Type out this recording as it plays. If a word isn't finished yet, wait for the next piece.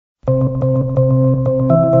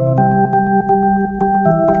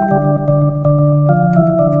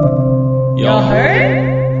Y'all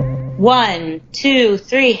heard? 1, 2,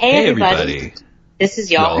 3. Hey, everybody. This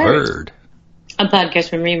is Y'all Heard. A podcast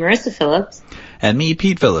from me, Marissa Phillips. And me,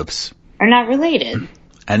 Pete Phillips. Are not related.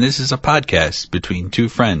 And this is a podcast between two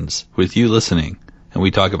friends with you listening. And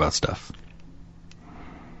we talk about stuff.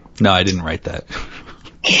 No, I didn't write that.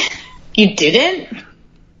 You didn't?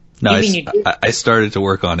 No, I started to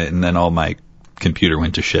work on it and then all my computer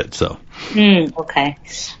went to shit, so. Okay.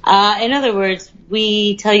 In other words,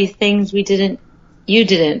 we tell you things you didn't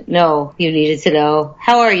know you needed to know.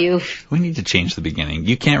 How are you? We need to change the beginning.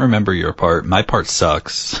 You can't remember your part. My part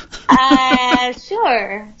sucks.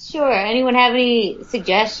 Sure. Anyone have any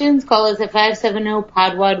suggestions? Call us at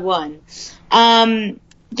 570-PODWAD1.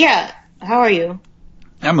 Yeah, how are you?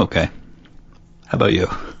 I'm okay. How about you?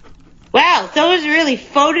 Wow, someone's really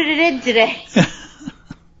phoned it in today.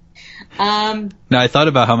 No, I thought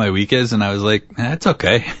about how my week is, and I was like, it's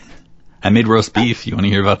okay. I made roast beef. You want to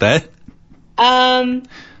hear about that? Do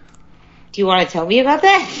you want to tell me about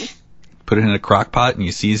that? Put it in a crock pot, and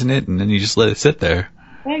you season it, and then you just let it sit there.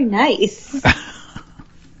 Very nice.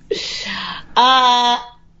 I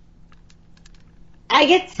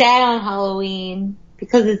get sad on Halloween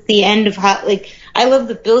because it's the end of I love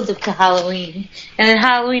the build up to Halloween, and then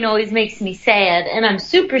Halloween always makes me sad, and I'm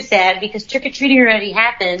super sad because trick-or-treating already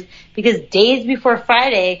happened, because days before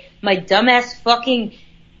Friday, my dumbass fucking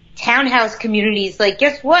townhouse community is like,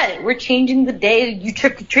 guess what? We're changing the day you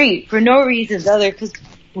trick-or-treat for no reason other because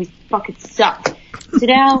we fucking suck. So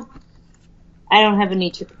now, I don't have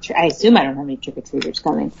any I assume I don't have any trick-or-treaters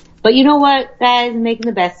coming. But you know what, guys? I'm making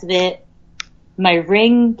the best of it. My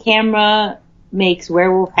Ring camera makes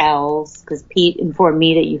werewolf howls, because Pete informed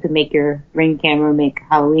me that you could make your Ring camera make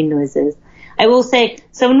Halloween noises. I will say,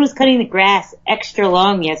 someone was cutting the grass extra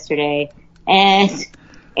long yesterday, and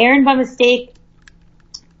Aaron, by mistake,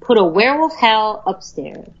 put a werewolf howl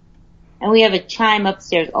upstairs. And we have a chime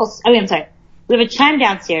upstairs. We have a chime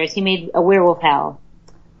downstairs. He made a werewolf howl.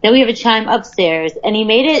 Then we have a chime upstairs, and he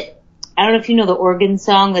made it, I don't know if you know the organ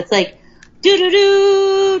song that's like,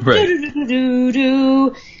 doo-doo-doo, right.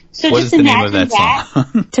 Doo-doo-doo-doo-doo. So what just is the name of that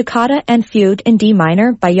song? Toccata and Fugue in D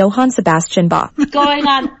minor by Johann Sebastian Bach. Going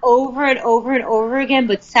on over and over and over again,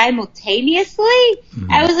 but simultaneously.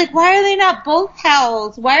 Mm-hmm. I was like, why are they not both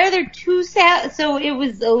howls? Why are there two sounds? So it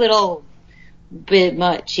was a little bit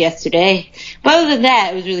much yesterday. But other than that,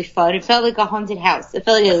 it was really fun. It felt like a haunted house. It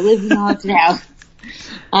felt like I lived in a haunted house.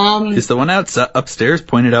 Is the one upstairs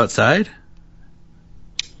pointed outside?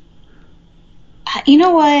 You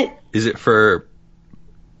know what? Is it for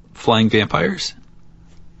flying vampires?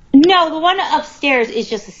 No, the one upstairs is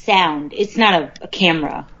just a sound. It's not a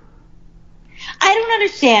camera. I don't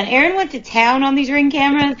understand. Aaron went to town on these Ring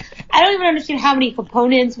cameras. I don't even understand how many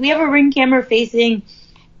components. We have a Ring camera facing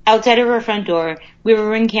outside of our front door. We have a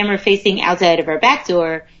Ring camera facing outside of our back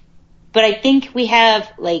door. But I think we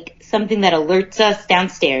have, something that alerts us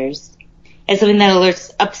downstairs and something that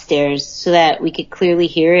alerts upstairs so that we could clearly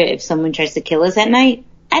hear it if someone tries to kill us at night.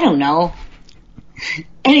 I don't know.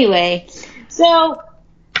 Anyway, so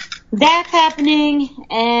that's happening,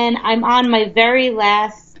 and I'm on my very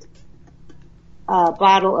last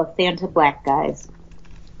bottle of Fanta Black, guys.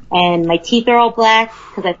 And my teeth are all black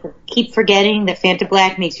because I keep forgetting that Fanta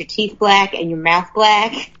Black makes your teeth black and your mouth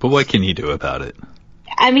black. But what can you do about it?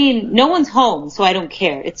 I mean, no one's home, so I don't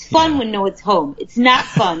care. It's fun when no one's home. It's not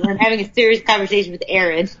fun when I'm having a serious conversation with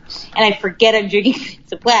Aaron and I forget I'm drinking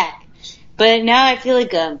Fanta Black. But now I feel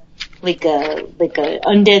like a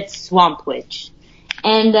undead swamp witch.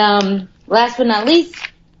 And last but not least,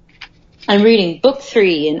 I'm reading book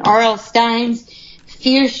 3 in R.L. Stine's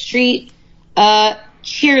Fear Street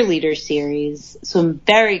cheerleader series. So I'm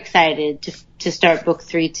very excited to start book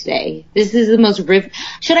 3 today. This is the most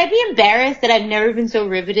should I be embarrassed that I've never been so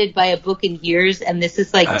riveted by a book in years, and this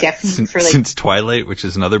is definitely since Twilight, which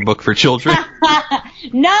is another book for children?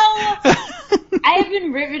 No! I have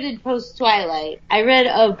been riveted post Twilight. I read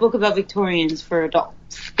a book about Victorians for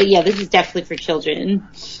adults. But yeah, this is definitely for children.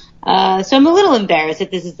 So I'm a little embarrassed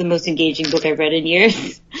that this is the most engaging book I've read in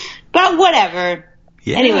years. But whatever.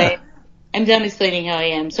 Yeah. Anyway, I'm done explaining how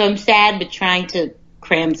I am. So I'm sad, but trying to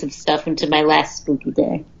cram some stuff into my last spooky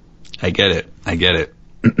day. I get it.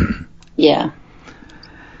 Yeah.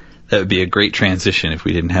 That would be a great transition if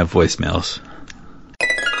we didn't have voicemails.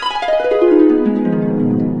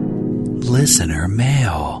 Listener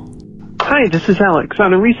mail. Hi, this is Alex.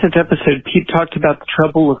 On a recent episode, Pete talked about the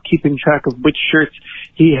trouble of keeping track of which shirts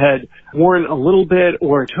he had worn a little bit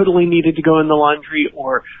or totally needed to go in the laundry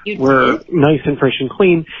or were nice and fresh and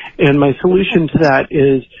clean. And my solution to that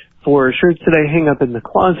is For shirts that I hang up in the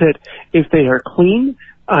closet, if they are clean,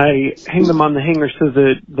 I hang them on the hanger so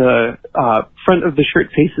that the front of the shirt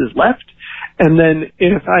faces left. And then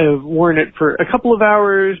if I have worn it for a couple of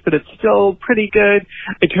hours, but it's still pretty good,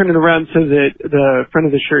 I turn it around so that the front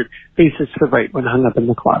of the shirt faces to the right when hung up in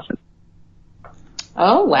the closet.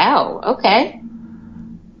 Oh, wow. Okay.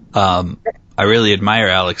 I really admire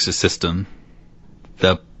Alex's system.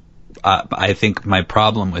 I think my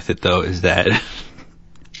problem with it, though, is that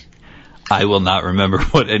I will not remember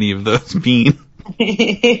what any of those mean.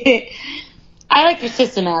 I like your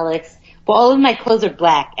system, Alex. But all of my clothes are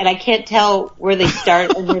black, and I can't tell where they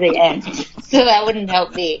start and where they end. So that wouldn't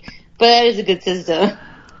help me. But that is a good system.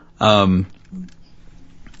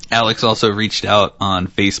 Alex also reached out on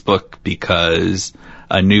Facebook because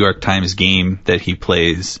a New York Times game that he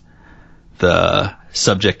plays, the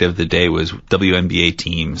subject of the day was WNBA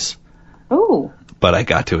teams. Ooh. But I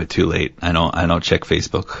got to it too late. I don't check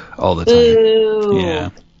Facebook all the time. Ooh. Yeah.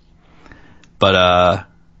 But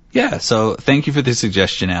yeah, so thank you for the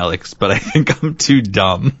suggestion, Alex, but I think I'm too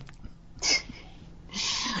dumb.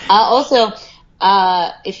 Also,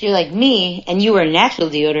 if you're like me and you wear natural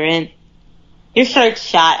deodorant, your shirt's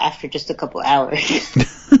shot after just a couple hours.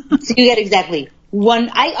 So you get exactly one.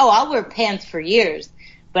 I'll wear pants for years,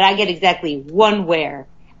 but I get exactly one wear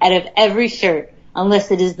out of every shirt,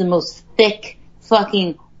 unless it is the most thick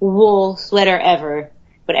fucking wool sweater ever.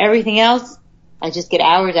 But everything else, I just get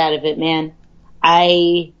hours out of it, man.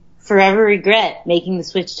 I forever regret making the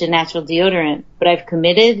switch to natural deodorant, but I've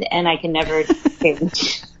committed and I can never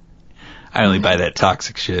change. I only buy that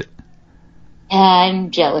toxic shit.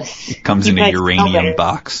 I'm jealous. It comes in a uranium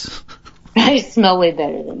box. I smell way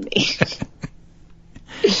better than me.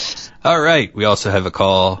 All right. We also have a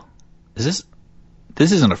call. This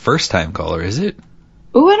isn't a first time caller, is it?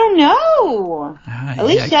 Ooh, I don't know.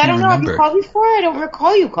 Alicia, I don't know. Have you called before? I don't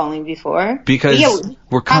recall you calling before. Because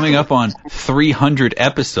we're coming up on 300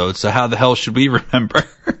 episodes, so how the hell should we remember?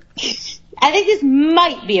 I think this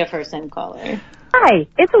might be a first time caller. Hi,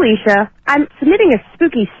 it's Alicia. I'm submitting a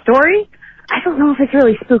spooky story. I don't know if it's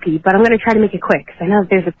really spooky, but I'm going to try to make it quick, because I know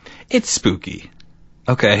there's a... It's spooky.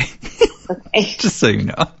 Okay. Okay. Just so you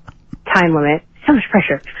know. Time limit. So much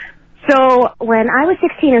pressure. So when I was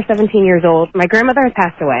 16 or 17 years old, my grandmother had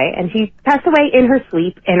passed away, and she passed away in her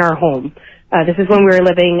sleep in our home. This is when we were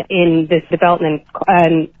living in this development,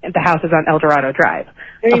 and the house is on El Dorado Drive.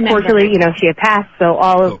 Unfortunately, she had passed, so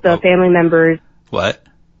all of the family members... What?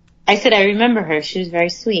 I said I remember her. She was very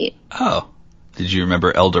sweet. Oh. Did you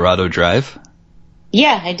remember El Dorado Drive?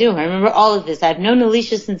 Yeah, I do. I remember all of this. I've known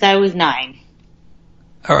Alicia since I was 9.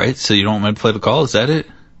 All right, so you don't want me to play the call? Is that it?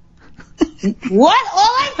 What?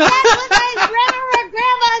 All I said was I remember her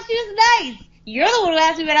grandma. She was nice. You're the one who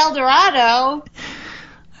asked me about El Dorado.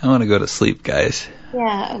 I want to go to sleep, guys.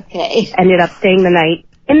 Yeah, okay. Ended up staying the night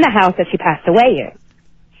in the house that she passed away in.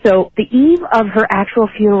 So the eve of her actual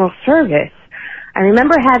funeral service, I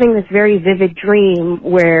remember having this very vivid dream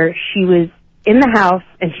where she was in the house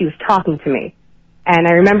and she was talking to me. And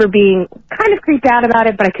I remember being kind of creeped out about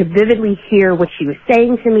it, but I could vividly hear what she was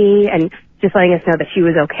saying to me and just letting us know that she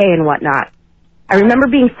was okay and whatnot. I remember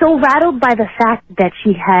being so rattled by the fact that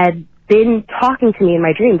she had been talking to me in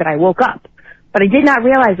my dream that I woke up. What I did not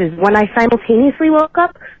realize is when I simultaneously woke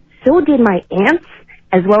up, so did my aunts,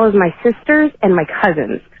 as well as my sisters and my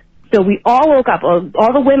cousins. So we all woke up, all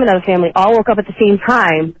the women of the family all woke up at the same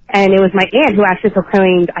time, and it was my aunt who actually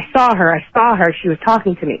proclaimed, I saw her, she was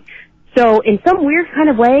talking to me. So in some weird kind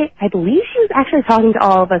of way, I believe she was actually talking to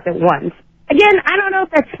all of us at once. Again, I don't know if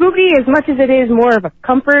that's spooky as much as it is more of a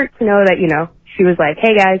comfort to know that, she was like,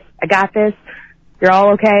 hey guys, I got this. You're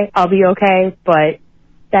all okay. I'll be okay. But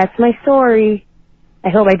that's my story. I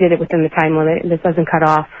hope I did it within the time limit and this doesn't cut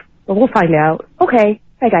off. But we'll find out. Okay.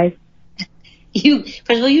 Bye guys. First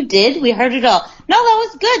of all, you did. We heard it all. No, that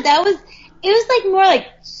was good. It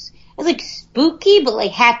was like spooky, but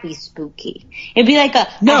like happy spooky. It'd be like a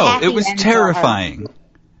happy it was terrifying.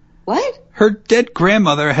 What? Her dead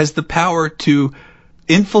grandmother has the power to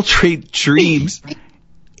infiltrate dreams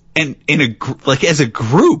and as a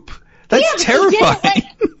group. That's terrifying.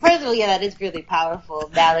 First of all, yeah, that is really powerful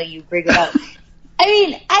now that you bring it up. I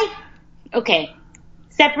mean, okay.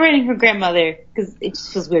 Separating her grandmother, because it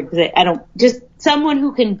just feels weird, because just someone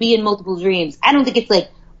who can be in multiple dreams, I don't think it's like,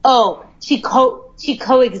 she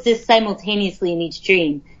coexists simultaneously in each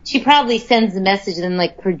dream. She probably sends the message and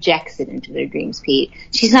then projects it into their dreams, Pete.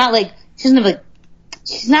 She's not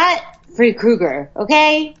Freddy Krueger,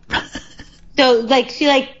 okay? So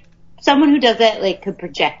someone who does that could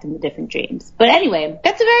project in the different dreams. But anyway,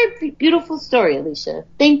 that's a very beautiful story, Alicia.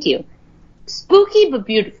 Thank you. Spooky but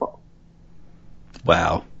beautiful.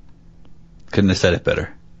 Wow. Couldn't have said it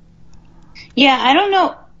better. Yeah, I don't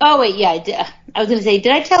know. Oh, wait, yeah. I was going to say,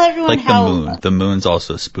 did I tell everyone like how... the moon. The moon's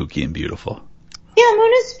also spooky and beautiful. Yeah, the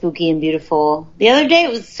moon is spooky and beautiful. The other day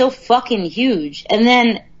it was so fucking huge. And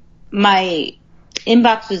then my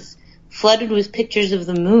inbox was flooded with pictures of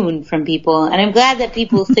the moon from people. And I'm glad that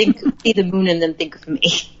people see the moon and then think of me.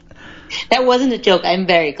 That wasn't a joke. I'm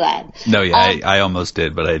very glad. No, yeah, I almost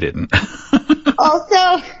did, but I didn't.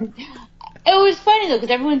 Also, it was funny though, because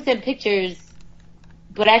everyone sent pictures,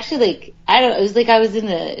 but actually, it was like I was in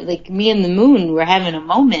me and the moon were having a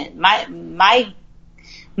moment. My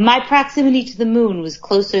proximity to the moon was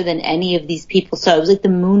closer than any of these people. So it was like the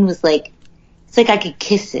moon was like, it's like I could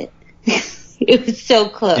kiss it. It was so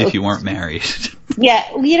close. If you weren't married.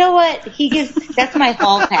 Yeah, you know what? That's my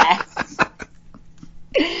hall pass.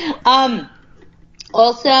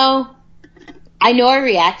 Also, I know I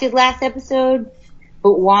reacted last episode,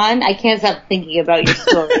 but Juan, I can't stop thinking about your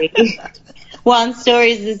story. Juan's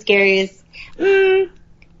story is the scariest. I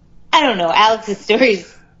don't know. Alex's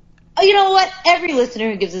stories. Oh, you know what? Every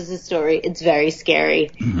listener who gives us a story, it's very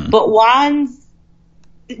scary. Mm-hmm. But Juan's,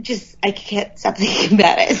 I can't stop thinking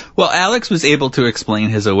about it. Well, Alex was able to explain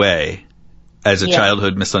his away as a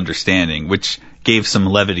childhood misunderstanding, which gave some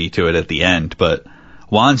levity to it at the end, but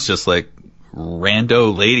Juan's just like,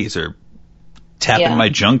 rando ladies are tapping my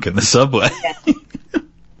junk in the subway. Yeah.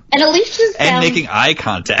 And Alicia and making eye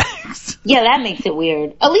contact. Yeah, that makes it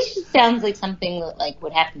weird. Alicia sounds like something that like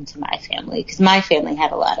would happen to my family, because my family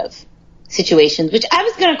had a lot of situations, which I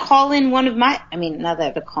was going to call in not that I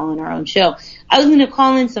have to call in our own show. I was going to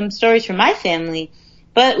call in some stories from my family,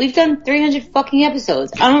 but we've done 300 fucking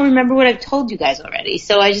episodes. I don't remember what I've told you guys already,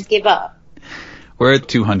 so I just gave up. We're at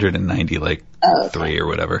 290, three or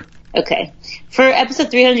whatever. Okay. For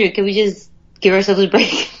episode 300, can we just give ourselves a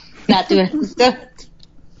break? Not do an episode?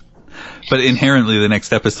 But inherently, the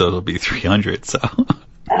next episode will be 300, so.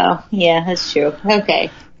 Oh, yeah, that's true.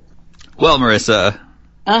 Okay. Well, Marissa.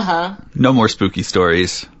 Uh-huh. No more spooky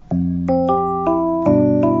stories.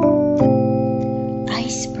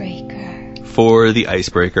 Icebreaker. For the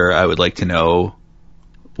icebreaker, I would like to know,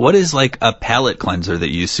 what is like a palate cleanser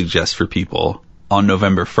that you suggest for people on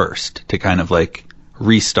November 1st to kind of like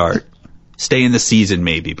restart? Stay in the season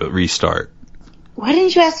maybe, but restart. Why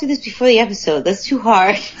didn't you ask me this before the episode? That's too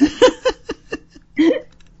hard.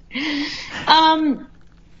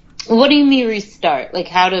 What do you mean restart? Like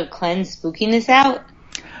how to cleanse spookiness out?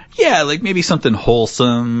 Yeah, like maybe something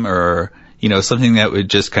wholesome or, something that would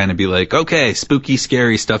just kind of be like, okay, spooky,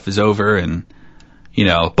 scary stuff is over and,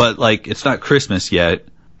 but like it's not Christmas yet.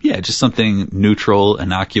 Yeah, just something neutral,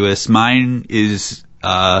 innocuous. Mine is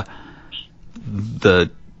the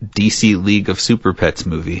DC League of Super Pets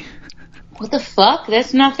movie. What the fuck?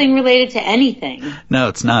 That's nothing related to anything. No,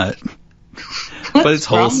 it's not. But it's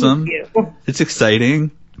wholesome. It's exciting.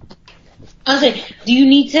 I was like, do you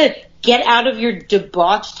need to get out of your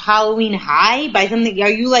debauched Halloween high by something? Are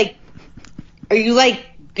you like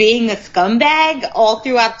being a scumbag all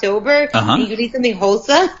through October? Uh-huh. And you need something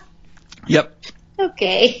wholesome? Yep.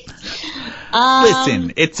 Okay.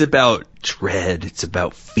 Listen, it's about dread. It's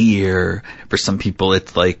about fear. For some people,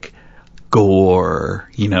 it's like gore.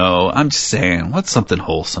 I'm just saying, what's something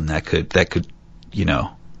wholesome that could.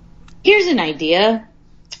 Here's an idea.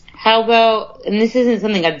 How about, and this isn't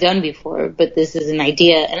something I've done before, but this is an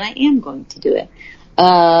idea, and I am going to do it.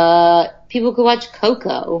 People could watch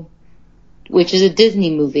Coco, which is a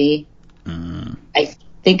Disney movie. I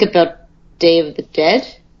think about Day of the Dead.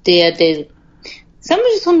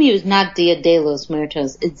 Someone just told me it was not Dia de los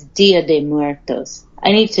Muertos. It's Dia de Muertos.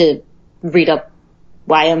 I need to read up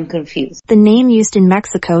why I'm confused. The name used in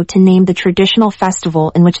Mexico to name the traditional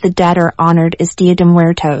festival in which the dead are honored is Dia de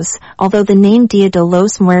Muertos, although the name Dia de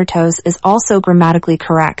los Muertos is also grammatically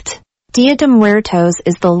correct. Dia de Muertos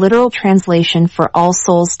is the literal translation for All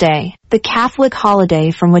Souls Day, the Catholic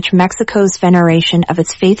holiday from which Mexico's veneration of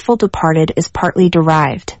its faithful departed is partly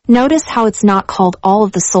derived. Notice how it's not called All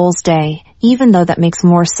of the Souls Day, even though that makes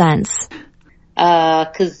more sense.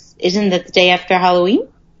 'Cause isn't that the day after Halloween?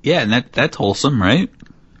 Yeah, and that's wholesome, right?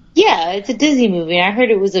 Yeah, it's a Disney movie. I heard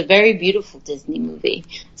it was a very beautiful Disney movie.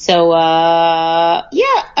 So, yeah,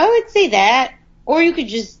 I would say that. Or you could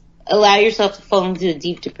just allow yourself to fall into a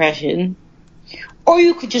deep depression. Or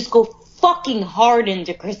you could just go fucking hard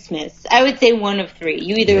into Christmas. I would say one of three.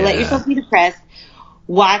 You either let yourself be depressed,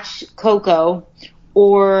 watch Coco,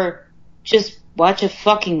 or just watch a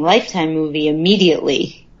fucking Lifetime movie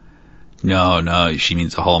immediately. No, she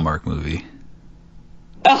means a Hallmark movie.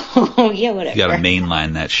 Oh, yeah, whatever. You gotta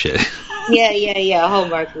mainline that shit. Yeah, a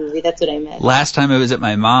Hallmark movie. That's what I meant. Last time I was at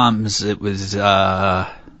my mom's, it was, I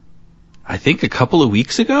think a couple of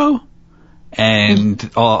weeks ago, And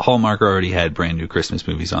Hallmark already had brand new Christmas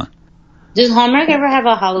movies on. Does Hallmark ever have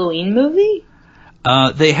a Halloween movie?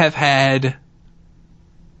 They have had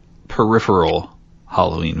peripheral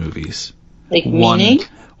Halloween movies. Like meaning?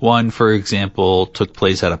 One, for example, took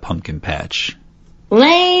place at a pumpkin patch.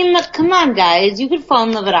 Lame. Come on, guys. You could fall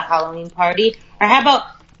in love at a Halloween party. Or how about,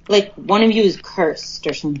 like, one of you is cursed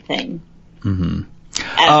or something? Mm-hmm.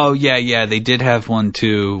 Oh, yeah. They did have one,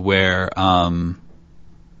 too, where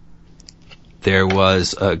there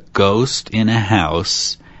was a ghost in a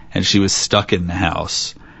house, and she was stuck in the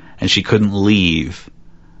house, and she couldn't leave.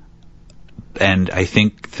 And I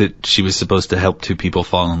think that she was supposed to help two people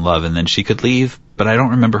fall in love, and then she could leave, but I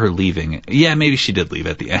don't remember her leaving. Yeah, maybe she did leave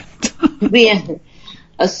at the end. Yeah.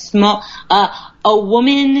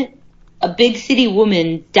 A big city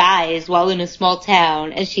woman dies while in a small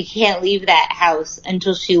town, and she can't leave that house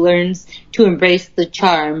until she learns to embrace the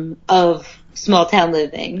charm of small town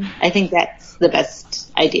living. I think that's the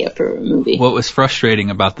best idea for a movie. What was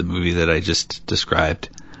frustrating about the movie that I just described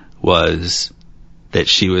was that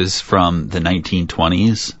she was from the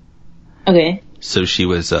 1920s. Okay. So she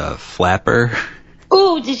was a flapper.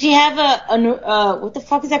 Oh, did she have a what the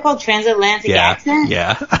fuck is that called? Transatlantic accent?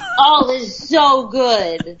 Yeah. Oh, this is so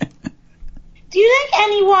good. Do you think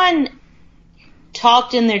anyone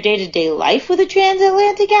talked in their day-to-day life with a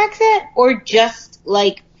transatlantic accent? Or just,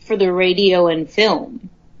 like, for the radio and film?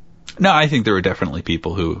 No, I think there were definitely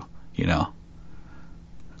people who, you know,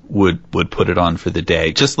 would put it on for the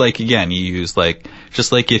day. Just like, again, just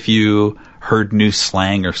like if you heard new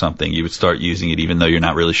slang or something, you would start using it even though you're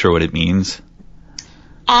not really sure what it means.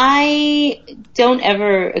 I don't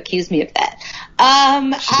ever accuse me of that.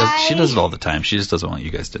 She does it all the time. She just doesn't want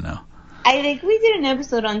you guys to know. I think we did an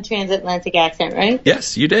episode on transatlantic accent, right?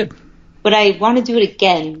 Yes, you did. But I want to do it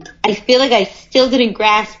again. I feel like I still didn't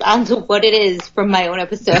grasp onto what it is from my own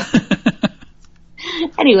episode.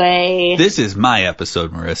 Anyway. This is my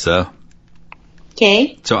episode, Marissa.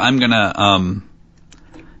 Okay. So I'm gonna,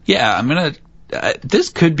 this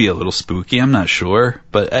could be a little spooky, I'm not sure,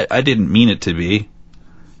 but I didn't mean it to be.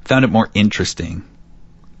 Found it more interesting.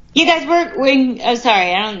 You guys I'm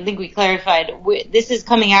sorry, I don't think we clarified. This is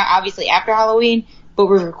coming out obviously after Halloween, but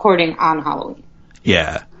we're recording on Halloween.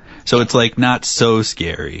 Yeah. So it's like not so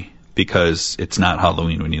scary because it's not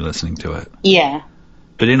Halloween when you're listening to it. Yeah.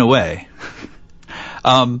 But in a way.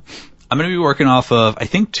 I'm going to be working off of, I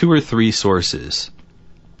think, 2 or 3 sources.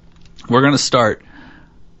 We're going to start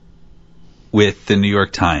with the New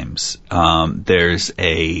York Times. There's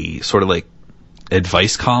a sort of like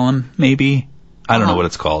advice column, maybe. I don't know what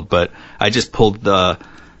it's called, but I just pulled the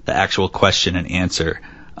actual question and answer.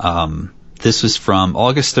 This was from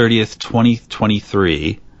August 30th,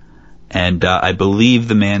 2023, and I believe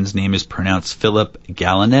the man's name is pronounced Philip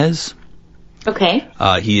Galanez. Okay.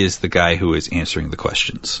 He is the guy who is answering the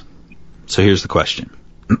questions. So here's the question.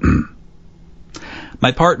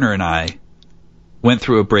 My partner and I went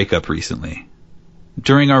through a breakup recently.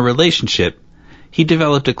 During our relationship, he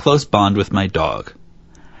developed a close bond with my dog.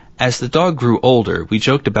 As the dog grew older, we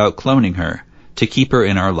joked about cloning her to keep her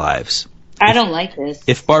in our lives. I don't like this.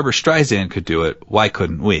 If Barbra Streisand could do it, why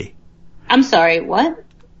couldn't we? I'm sorry, what?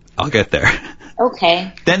 I'll get there.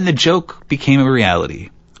 Okay. Then the joke became a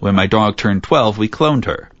reality. When my dog turned 12, we cloned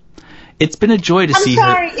her. It's been a joy to see her...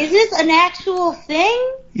 I'm sorry, is this an actual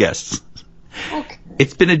thing? Yes. Okay.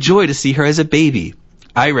 It's been a joy to see her as a baby.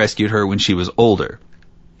 I rescued her when she was older.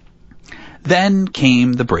 Then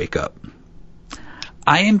came the breakup.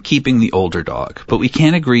 I am keeping the older dog, but we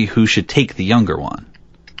can't agree who should take the younger one.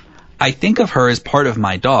 I think of her as part of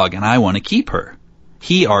my dog, and I want to keep her.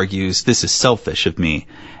 He argues this is selfish of me,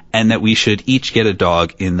 and that we should each get a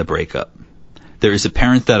dog in the breakup. There is a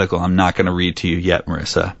parenthetical I'm not going to read to you yet,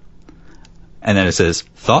 Marissa. And then it says,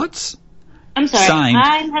 thoughts? I'm sorry, Signed.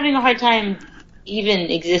 I'm having a hard time even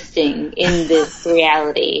existing in this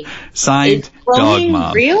reality. Signed, Is Dog cloning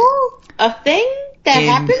Mom. real? A thing that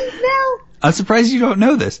happens now? I'm surprised you don't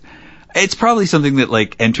know this. It's probably something that,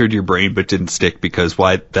 like, entered your brain but didn't stick because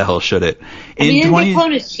why the hell should it? Didn't they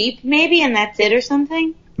clone a sheep maybe and that's it or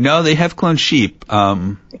something? No, they have cloned sheep.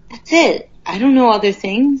 That's it. I don't know other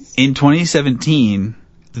things. In 2017,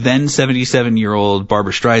 then 77-year-old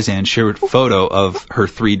Barbra Streisand shared a photo of her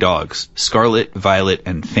 3 dogs, Scarlet, Violet,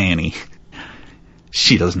 and Fanny.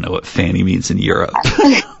 She doesn't know what Fanny means in Europe.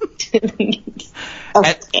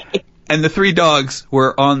 Okay. And the 3 dogs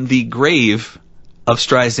were on the grave of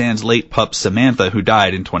Streisand's late pup Samantha, who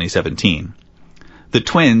died in 2017. The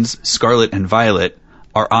twins, Scarlet and Violet,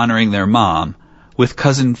 are honoring their mom, with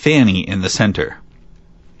cousin Fanny in the center.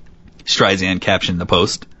 Streisand captioned the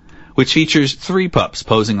post, which features 3 pups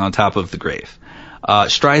posing on top of the grave.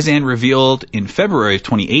 Streisand revealed in February of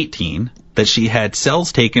 2018 that she had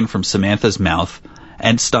cells taken from Samantha's mouth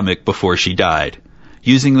and stomach before she died,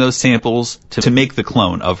 using those samples to make the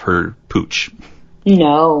clone of her pooch.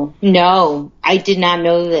 No, I did not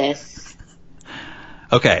know this.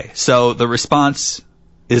 Okay, so the response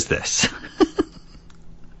is this.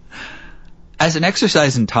 As an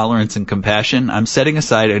exercise in tolerance and compassion, I'm setting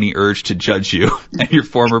aside any urge to judge you and your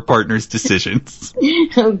former partner's decisions.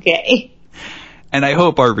 Okay. And I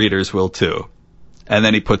hope our readers will too. And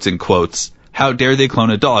then he puts in quotes, how dare they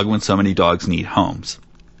clone a dog when so many dogs need homes?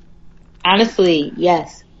 Honestly,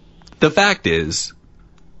 yes. The fact is,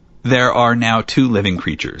 there are now 2 living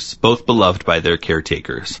creatures, both beloved by their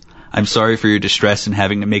caretakers. I'm sorry for your distress in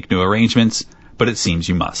having to make new arrangements, but it seems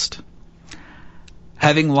you must.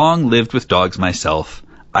 Having long lived with dogs myself,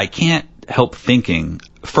 I can't help thinking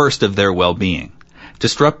first of their well-being.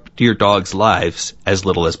 Disrupt your dog's lives as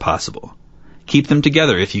little as possible. Keep them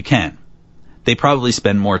together if you can. They probably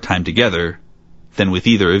spend more time together than with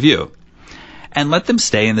either of you. And let them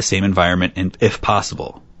stay in the same environment if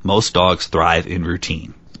possible. Most dogs thrive in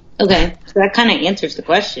routine. Okay, so that kind of answers the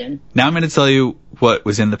question. Now I'm going to tell you what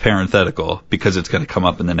was in the parenthetical, because it's going to come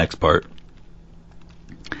up in the next part.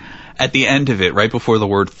 At the end of it, right before the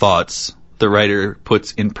word thoughts, the writer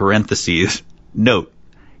puts in parentheses, note,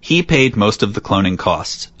 he paid most of the cloning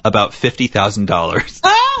costs, about $50,000.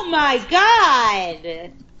 Oh my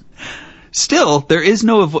God! Still, there is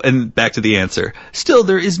no, and back to the answer, still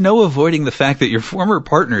there is no avoiding the fact that your former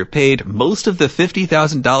partner paid most of the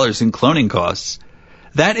 $50,000 in cloning costs.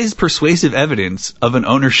 That is persuasive evidence of an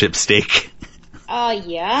ownership stake.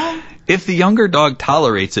 Yeah? If the younger dog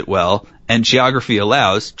tolerates it well, and geography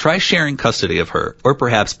allows, try sharing custody of her, or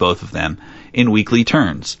perhaps both of them, in weekly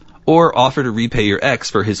turns, or offer to repay your ex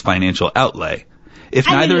for his financial outlay. If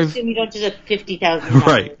I neither assume you don't just have $50,000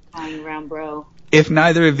 right. lying around, bro. If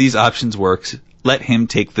neither of these options works, let him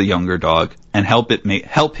take the younger dog and help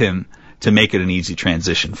him to make it an easy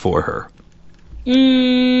transition for her.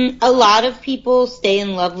 A lot of people stay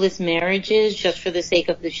in loveless marriages just for the sake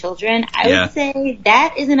of the children. I would say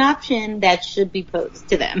that is an option that should be posed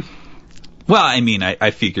to them. Well, I mean, I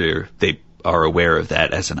figure they are aware of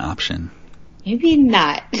that as an option. Maybe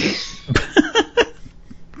not.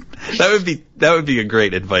 That would be a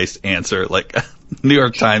great advice answer. Like, New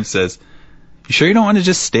York Times says, you sure you don't want to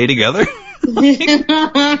just stay together?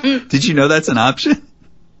 Did you know that's an option?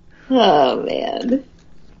 Oh, man.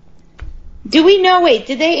 Do we know, wait,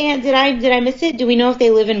 did I miss it? Do we know if they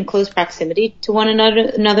live in close proximity to one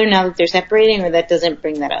another now that they're separating, or that doesn't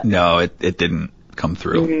bring that up? No, it didn't come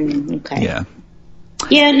through. Okay. Yeah.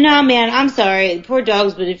 Yeah, no, man, I'm sorry. Poor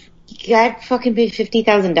dogs, but if you got fucking paid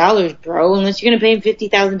 $50,000, bro, unless you're going to pay him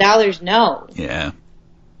 $50,000, no. Yeah.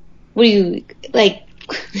 What do you, like,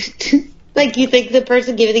 like you think the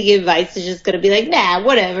person giving the advice is just going to be like, nah,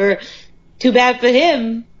 whatever. Too bad for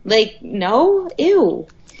him. Like, no? Ew.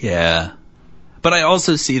 Yeah. But I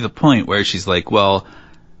also see the point where she's like, well,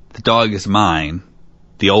 the dog is mine.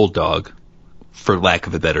 The old dog, for lack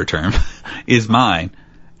of a better term, is mine.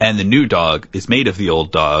 And the new dog is made of the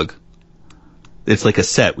old dog. It's like a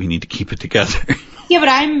set. We need to keep it together. Yeah, but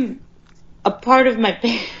I'm a part of my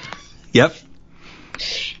parents. Yep.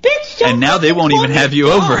 Bitch, don't and now they won't even have you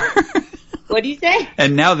over. What do you say?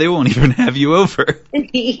 And now they won't even have you over.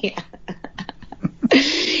 Yeah.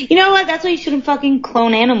 You know what? That's why you shouldn't fucking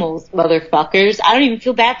clone animals, motherfuckers. I don't even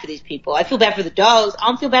feel bad for these people. I feel bad for the dogs. I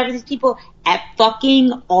don't feel bad for these people at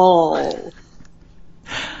fucking all.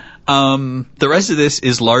 The rest of this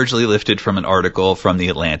is largely lifted from an article from The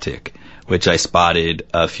Atlantic, which I spotted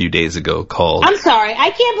a few days ago called... I'm sorry.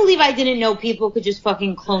 I can't believe I didn't know people could just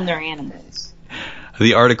fucking clone their animals.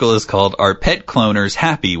 The article is called, Are Pet Cloners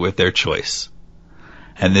Happy with Their Choice?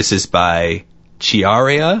 And this is by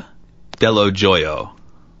Chiara Dello Gioio.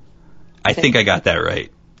 I think I got that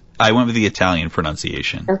right. I went with the Italian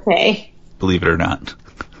pronunciation. Okay. Believe it or not.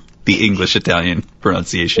 The English-Italian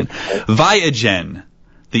pronunciation. Viagen,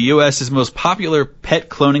 the U.S.'s most popular pet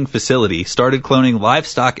cloning facility, started cloning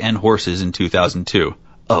livestock and horses in 2002.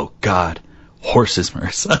 Oh, God. Horses,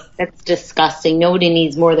 Marissa. That's disgusting. Nobody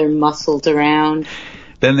needs more of their muscles around.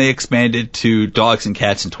 Then they expanded to dogs and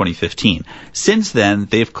cats in 2015. Since then,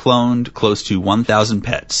 they've cloned close to 1,000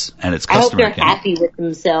 pets, and its customer count... I hope they're happy with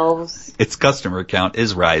themselves. Its customer count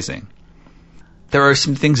is rising. There are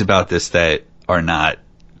some things about this that are not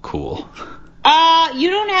cool. You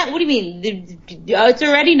don't have... What do you mean? It's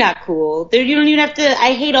already not cool. You don't even have to...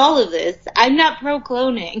 I hate all of this. I'm not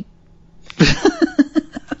pro-cloning.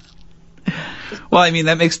 Well, I mean,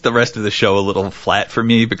 that makes the rest of the show a little flat for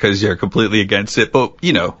me because you're completely against it. But,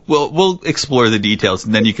 you know, we'll explore the details,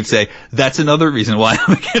 and then you can say, that's another reason why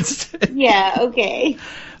I'm against it. Yeah, okay.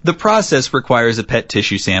 The process requires a pet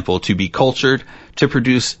tissue sample to be cultured to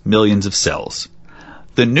produce millions of cells.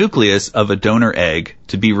 The nucleus of a donor egg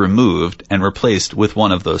to be removed and replaced with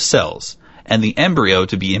one of those cells, and the embryo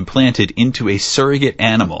to be implanted into a surrogate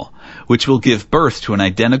animal, which will give birth to an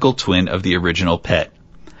identical twin of the original pet.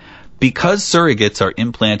 Because surrogates are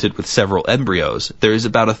implanted with several embryos, there is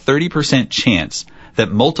about a 30% chance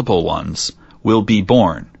that multiple ones will be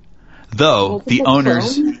born, though the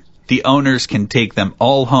owners can take them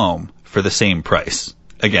all home for the same price.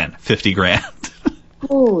 Again, $50,000.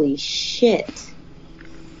 Holy shit.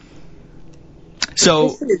 So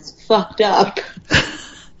this is fucked up.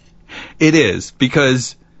 It is,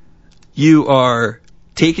 because you are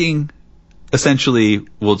taking, essentially,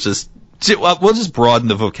 we'll just broaden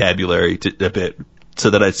the vocabulary a bit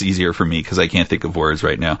so that it's easier for me because I can't think of words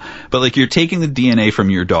right now. But like, you're taking the DNA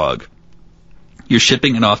from your dog, you're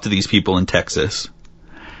shipping it off to these people in Texas,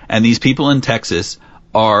 and these people in Texas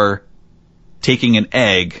are taking an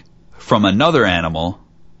egg from another animal,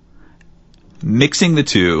 mixing the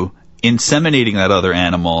two, inseminating that other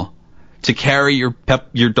animal to carry your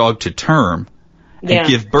dog to term and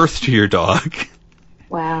give birth to your dog.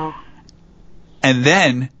 Wow. And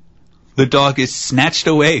then the dog is snatched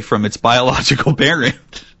away from its biological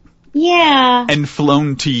parent. Yeah. And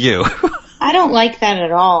flown to you. I don't like that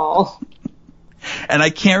at all. And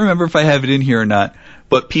I can't remember if I have it in here or not,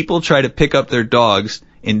 but people try to pick up their dogs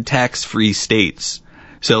in tax-free states.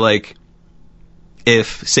 So, like,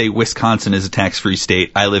 if, say, Wisconsin is a tax-free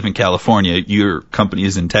state, I live in California, your company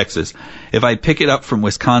is in Texas. If I pick it up from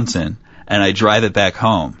Wisconsin and I drive it back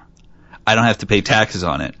home, I don't have to pay taxes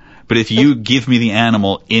on it. But if you give me the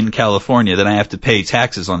animal in California, then I have to pay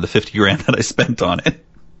taxes on the $50,000 that I spent on it.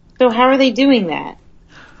 So how are they doing that?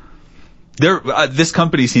 This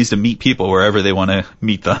company seems to meet people wherever they want to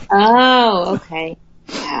meet them. Oh, okay.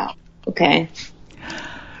 Wow. Okay.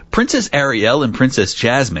 Princess Ariel and Princess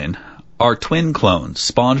Jasmine are twin clones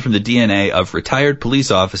spawned from the DNA of retired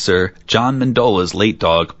police officer John Mendola's late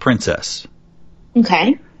dog, Princess.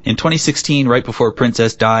 Okay. In 2016, right before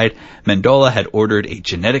Princess died, Mendola had ordered a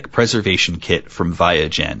genetic preservation kit from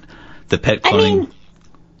Viagen. The pet cloning...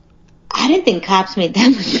 I didn't think cops made that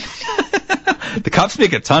much money. The cops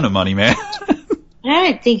make a ton of money, man. I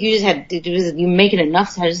didn't think you just had you making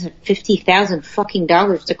enough to just have $50,000 fucking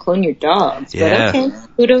dollars to clone your dogs. Yeah. But okay,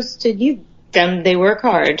 kudos to you. Them, they work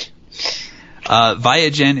hard.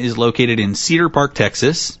 Viagen is located in Cedar Park,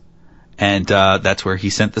 Texas, and that's where he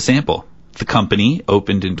sent the sample. The company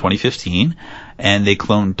opened in 2015, and they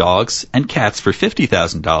cloned dogs and cats for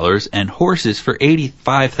 $50,000 and horses for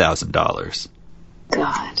 $85,000.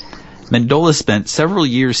 God. Mendola spent several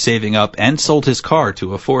years saving up and sold his car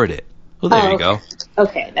to afford it. Well, there you go.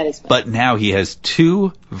 Okay, that is fine. But now he has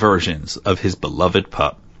two versions of his beloved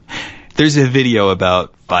pup. There's a video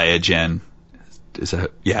about Viagen,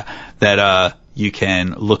 that you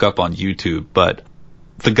can look up on YouTube, but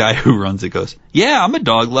the guy who runs it goes, "Yeah, I'm a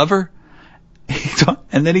dog lover."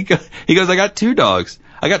 And then he goes, "I got 2 dogs.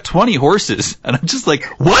 I got 20 horses." And I'm just like,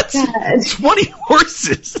 what? 20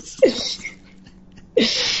 horses?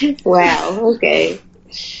 Wow, okay.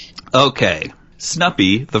 Okay.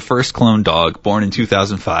 Snuppy, the first clone dog, born in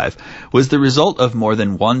 2005, was the result of more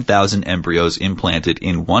than 1,000 embryos implanted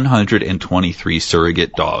in 123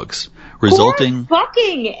 surrogate dogs, resulting... Poor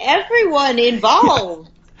fucking everyone involved!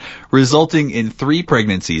 Resulting in 3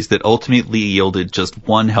 pregnancies that ultimately yielded just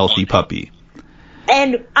 1 healthy puppy.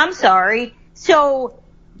 And, I'm sorry, so...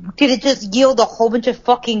 did it just yield a whole bunch of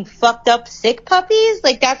fucking fucked up sick puppies?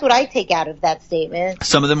 Like, that's what I take out of that statement.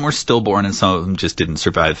 Some of them were stillborn and some of them just didn't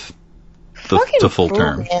survive the full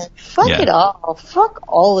term. Man. Fuck it all. Fuck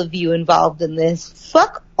all of you involved in this.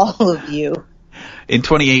 Fuck all of you. In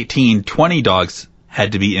 2018, 20 dogs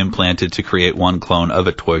had to be implanted to create 1 clone of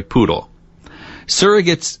a toy poodle.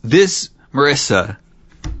 Surrogates, Marissa,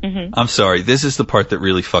 I'm sorry, this is the part that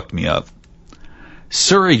really fucked me up.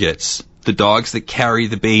 Surrogates, the dogs that carry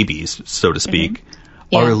the babies, so to speak,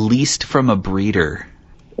 are leased from a breeder.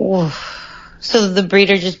 Oof. So the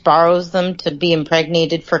breeder just borrows them to be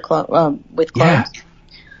impregnated with clones? Yeah.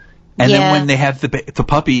 And then when they have the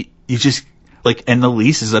puppy, you just, like, and the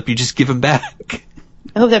lease is up, you just give them back.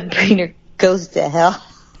 I hope that breeder goes to hell.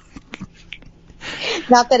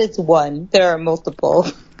 Not that it's one. There are multiple.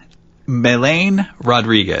 Melaine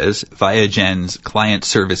Rodriguez, Viagen's client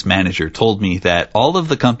service manager, told me that all of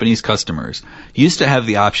the company's customers used to have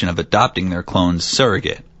the option of adopting their clone's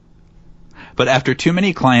surrogate. But after too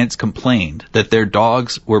many clients complained that their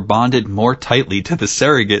dogs were bonded more tightly to the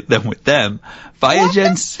surrogate than with them,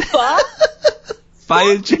 Viagen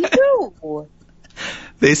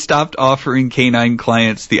they stopped offering canine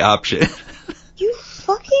clients the option. You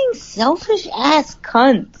fucking selfish ass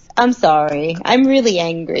cunts. I'm sorry. I'm really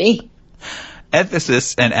angry.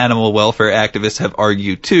 Ethicists and animal welfare activists have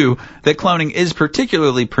argued, too, that cloning is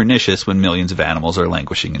particularly pernicious when millions of animals are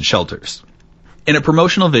languishing in shelters. In a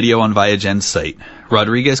promotional video on Viagen's site,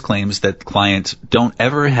 Rodriguez claims that clients don't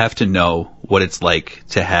ever have to know what it's like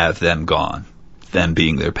to have them gone, them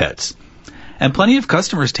being their pets. And plenty of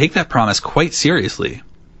customers take that promise quite seriously.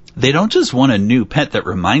 They don't just want a new pet that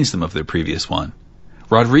reminds them of their previous one.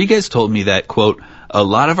 Rodriguez told me that, quote, a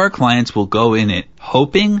lot of our clients will go in it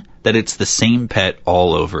hoping that it's the same pet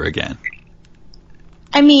all over again.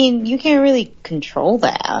 I mean, you can't really control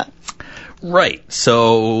that. Right.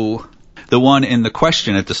 So the one in the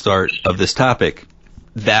question at the start of this topic,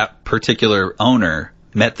 that particular owner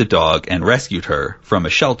met the dog and rescued her from a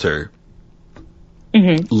shelter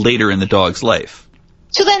later in the dog's life.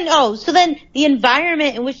 So then the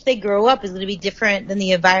environment in which they grow up is going to be different than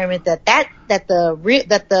the environment that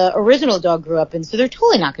the original dog grew up in. So they're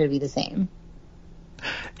totally not going to be the same.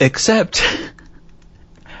 Except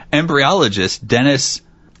embryologist Denis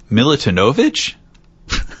Milutinovich,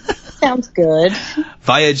 sounds good,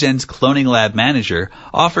 Viagen's cloning lab manager,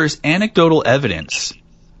 offers anecdotal evidence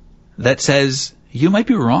that says you might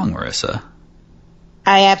be wrong, Marissa.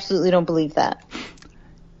 I absolutely don't believe that.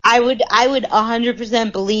 I would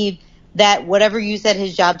 100% believe that whatever you said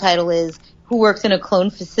his job title is, who works in a clone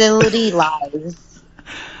facility, lies.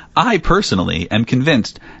 I personally am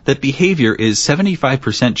convinced that behavior is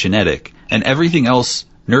 75% genetic and everything else,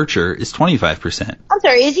 nurture, is 25%. I'm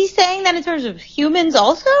sorry, is he saying that in terms of humans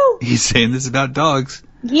also? He's saying this about dogs.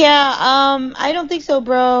 Yeah, I don't think so,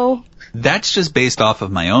 bro. That's just based off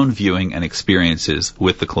of my own viewing and experiences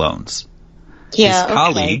with the clones. Yeah, his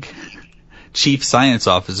colleague, Chief Science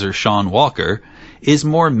Officer Sean Walker, is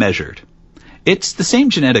more measured. It's the same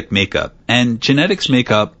genetic makeup, and genetics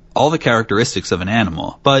make up all the characteristics of an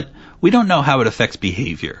animal, but we don't know how it affects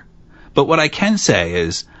behavior. But what I can say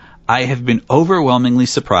is, I have been overwhelmingly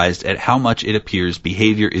surprised at how much it appears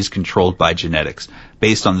behavior is controlled by genetics,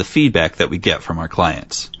 based on the feedback that we get from our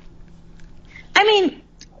clients. I mean,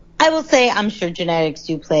 I will say I'm sure genetics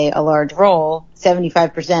do play a large role.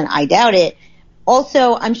 75%, I doubt it.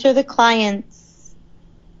 Also, I'm sure the clients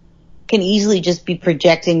can easily just be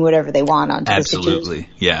projecting whatever they want onto the situation. Absolutely,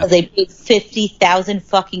 yeah. They paid $50,000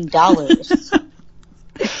 fucking dollars.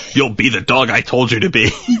 You'll be the dog I told you to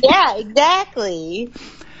be. Yeah, exactly.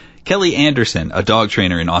 Kelly Anderson, a dog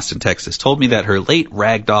trainer in Austin, Texas, told me that her late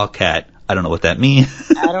ragdoll cat, I don't know what that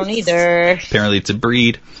means. I don't either. Apparently it's a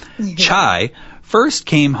breed. Chai first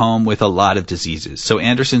came home with a lot of diseases, so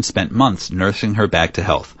Anderson spent months nursing her back to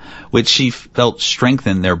health, which she felt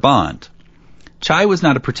strengthened their bond. Chai was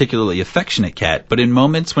not a particularly affectionate cat, but in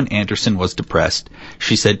moments when Anderson was depressed,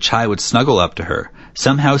 she said Chai would snuggle up to her,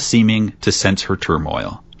 somehow seeming to sense her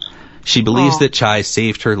turmoil. She believes that Chai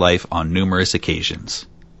saved her life on numerous occasions.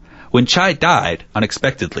 When Chai died,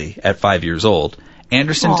 unexpectedly, at 5 years old,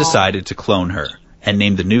 Anderson decided to clone her and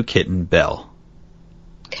named the new kitten Belle.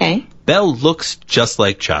 Okay. Belle looks just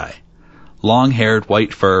like Chai. Long-haired,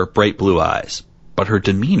 white fur, bright blue eyes. But her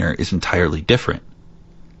demeanor is entirely different.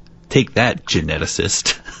 Take that,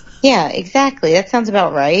 geneticist. Yeah, exactly. That sounds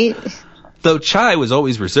about right. Though Chai was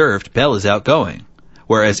always reserved, Belle is outgoing.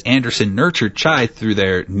 Whereas Anderson nurtured Chai through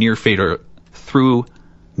their near-fatal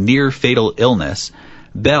illness,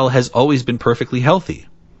 Belle has always been perfectly healthy.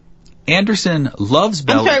 Anderson loves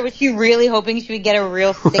Belle. I'm sorry, was she really hoping she would get a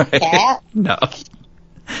real sick cat? No.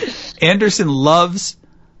 Anderson loves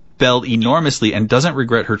Belle enormously and doesn't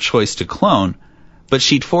regret her choice to clone, but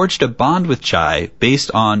she'd forged a bond with Chai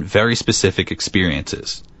based on very specific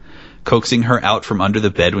experiences. Coaxing her out from under the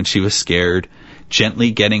bed when she was scared,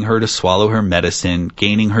 gently getting her to swallow her medicine,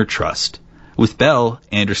 gaining her trust. With Belle,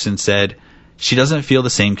 Anderson said, she doesn't feel the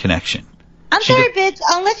same connection. I'm sorry, bitch,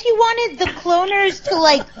 unless you wanted the cloners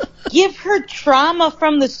to, give her trauma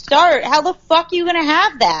from the start, how the fuck are you gonna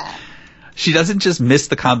have that? She doesn't just miss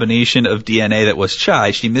the combination of DNA that was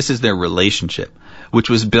Chai, she misses their relationship, which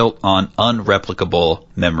was built on unreplicable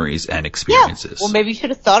memories and experiences. Yeah, well, maybe you should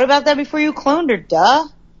have thought about that before you cloned her, duh.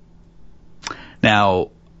 Now,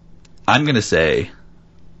 I'm going to say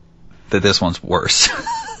that this one's worse.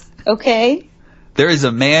 Okay. There is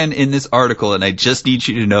a man in this article, and I just need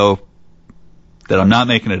you to know that I'm not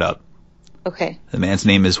making it up. Okay. The man's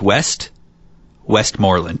name is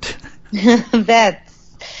Westmoreland.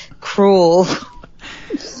 That's cruel.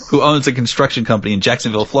 who owns a construction company in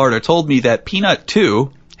Jacksonville, Florida, told me that Peanut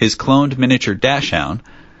 2, his cloned miniature dachshund,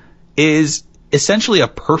 is essentially a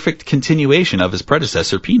perfect continuation of his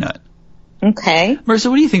predecessor, Peanut. Okay. Marissa,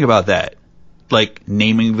 what do you think about that? Like,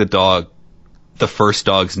 naming the dog, the first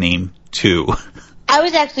dog's name, 2. I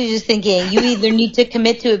was actually just thinking you either need to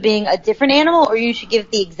commit to it being a different animal or you should give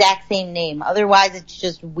it the exact same name. Otherwise, it's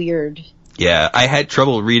just weird. Yeah, I had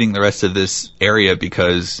trouble reading the rest of this area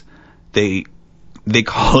because they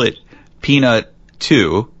call it Peanut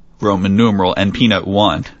 2, Roman numeral, and Peanut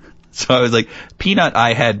 1. So I was like, Peanut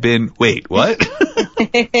I had been, wait, what?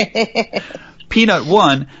 Peanut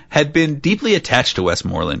 1 had been deeply attached to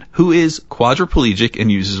Westmoreland, who is quadriplegic and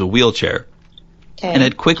uses a wheelchair, and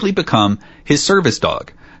had quickly become his service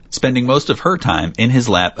dog, spending most of her time in his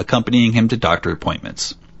lap accompanying him to doctor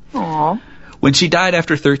appointments. Aww. When she died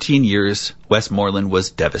after 13 years, Westmoreland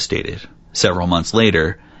was devastated. Several months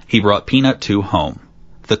later, he brought Peanut 2 home.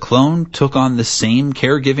 The clone took on the same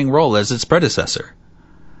caregiving role as its predecessor.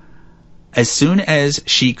 As soon as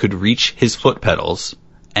she could reach his foot pedals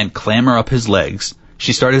and clamber up his legs,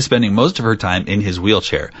 she started spending most of her time in his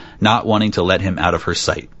wheelchair, not wanting to let him out of her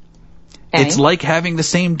sight. Okay. It's like having the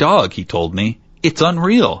same dog, he told me. It's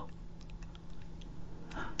unreal.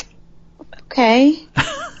 Okay.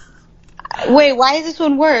 Wait, why is this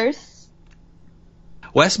one worse?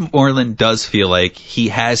 Westmoreland does feel like he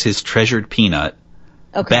has his treasured Peanut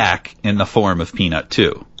back in the form of Peanut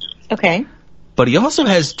 2. Okay. But he also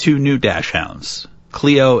has 2 new dachshunds,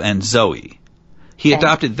 Cleo and Zoe. He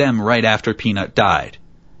adopted them right after Peanut died,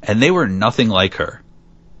 and they were nothing like her.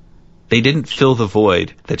 They didn't fill the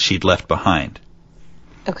void that she'd left behind.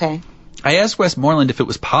 Okay. I asked Westmoreland if it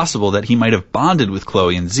was possible that he might have bonded with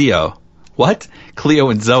Chloe and Zio. What? Cleo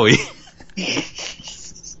and Zoe?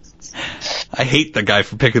 I hate the guy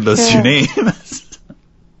for picking those 2 names.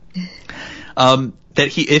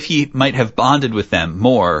 If he might have bonded with them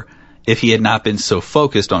more if he had not been so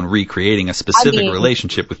focused on recreating a specific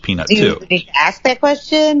relationship with Peanut 2. You need to ask that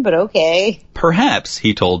question, but okay. Perhaps,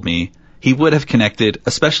 he told me, he would have connected,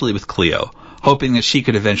 especially with Cleo, hoping that she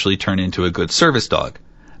could eventually turn into a good service dog.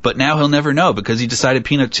 But now he'll never know because he decided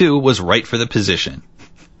Peanut 2 was right for the position.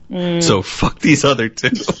 So fuck these other 2.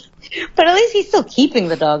 But at least he's still keeping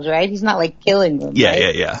the dogs, right? He's not, like, killing them,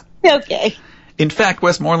 right? Yeah. Okay. In fact,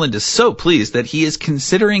 Westmoreland is so pleased that he is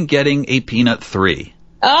considering getting a Peanut 3.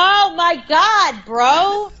 Oh, my God,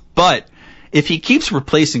 bro! But if he keeps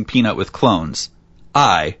replacing Peanut with clones,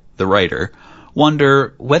 I, the writer,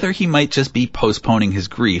 wonder whether he might just be postponing his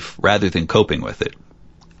grief rather than coping with it.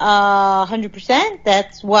 100%.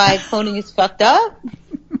 That's why cloning is fucked up.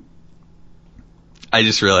 I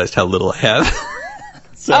just realized how little I have.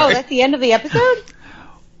 Sorry. Oh, that's the end of the episode?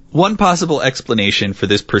 One possible explanation for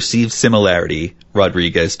this perceived similarity,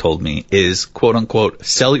 Rodriguez told me, is quote-unquote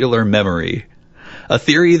cellular memory, a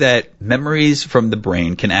theory that memories from the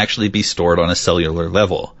brain can actually be stored on a cellular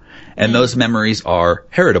level, and those memories are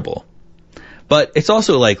heritable. But it's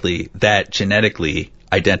also likely that genetically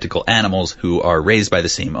identical animals who are raised by the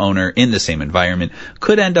same owner in the same environment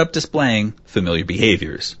could end up displaying familiar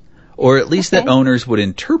behaviors. Or at least that owners would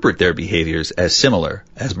interpret their behaviors as similar,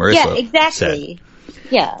 as Marissa said.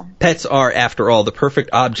 Yeah. Pets are, after all, the perfect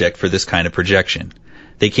object for this kind of projection.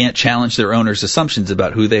 They can't challenge their owners' assumptions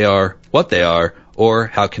about who they are, what they are, or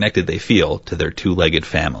how connected they feel to their 2-legged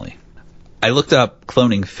family. I looked up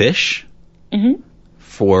cloning fish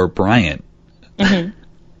for Bryant,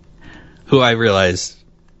 who I realize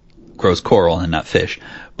grows coral and not fish.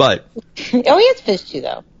 But Oh, he has fish too,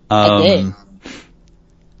 though. I did.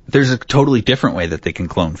 There's a totally different way that they can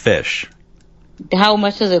clone fish. How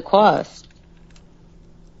much does it cost?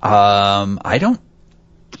 I don't...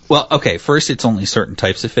 Well, okay, first it's only certain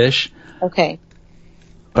types of fish. Okay.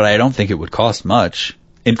 But I don't think it would cost much.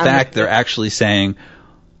 In fact, they're actually saying,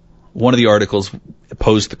 one of the articles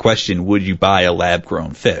posed the question, would you buy a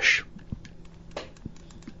lab-grown fish?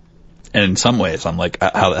 And in some ways, I'm like,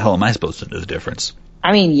 how the hell am I supposed to know the difference?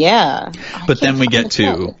 I mean, yeah. But then we get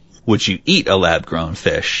to, would you eat a lab-grown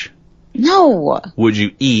fish? No. Would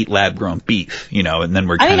you eat lab-grown beef? You know, and then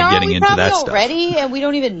we're kind of getting into that stuff. Already, and we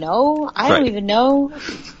don't even know. I don't even know.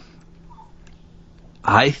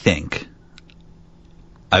 I think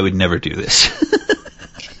I would never do this.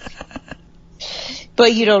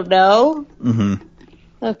 But you don't know? Mm-hmm.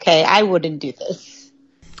 Okay, I wouldn't do this.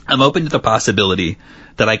 I'm open to the possibility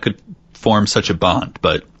that I could form such a bond,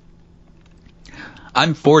 but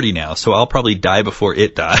I'm 40 now, so I'll probably die before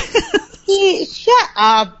it dies. Shut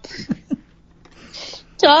up.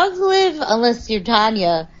 Dogs live, unless you're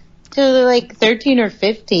Tanya, till they're like 13 or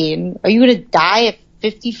 15. Are you going to die at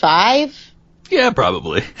 55? Yeah,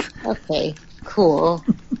 probably. Okay. Cool.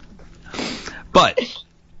 But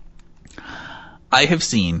I have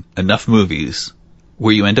seen enough movies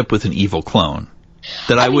where you end up with an evil clone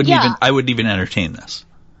that I wouldn't even entertain this.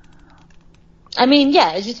 I mean,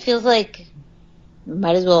 yeah, it just feels like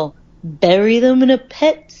might as well bury them in a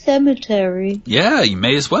pet cemetery. Yeah, you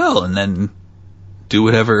may as well, and then do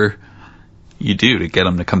whatever you do to get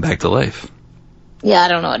them to come back to life. Yeah, I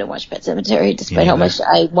don't know. I didn't watch Pet Sematary, despite how much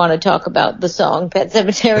I want to talk about the song Pet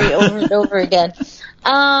Sematary over and over again.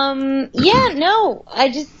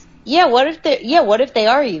 What if they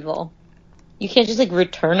are evil? You can't just like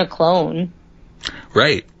return a clone.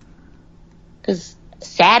 Right. Because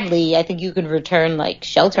sadly, I think you could return like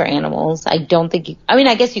shelter animals. I don't think you, I mean,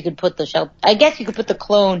 I guess you could put the the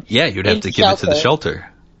clone. Yeah, you'd have to give it to the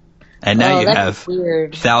shelter. And now you have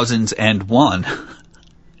weird. 1001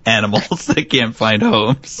 animals that can't find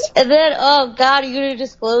homes. And then, oh god, are you going to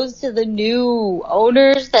disclose to the new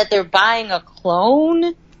owners that they're buying a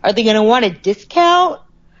clone? Are they going to want a discount?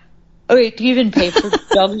 Okay, do you even pay for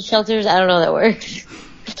doggy shelters? I don't know how that works.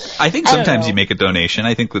 I think sometimes you make a donation.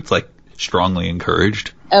 I think that's like strongly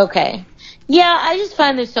encouraged. Okay. Yeah, I just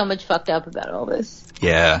find there's so much fucked up about all this.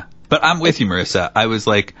 Yeah. But I'm with you, Marissa. I was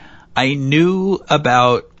like, I knew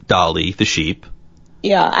about Dolly, the sheep.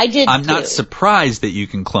 Yeah, I did I'm too. not surprised that you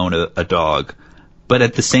can clone a dog, but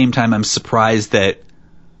at the same time, I'm surprised that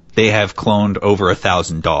they have cloned over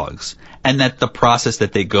 1,000 dogs, and that the process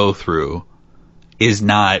that they go through is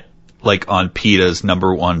not like on PETA's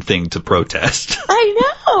 #1 thing to protest.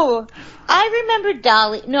 I know. I remember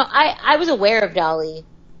Dolly. No, I was aware of Dolly,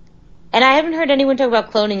 and I haven't heard anyone talk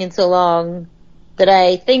about cloning in so long that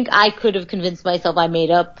I think I could have convinced myself I made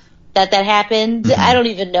up that happened. Mm-hmm. I don't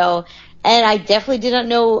even know. And I definitely did not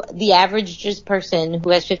know the average just person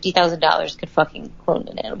who has $50,000 could fucking clone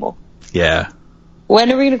an animal. Yeah.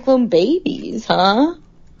 When are we going to clone babies, huh?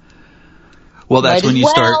 Well, that's when you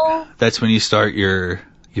start. That's when you start your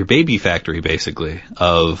baby factory, basically.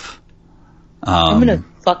 Of. I'm gonna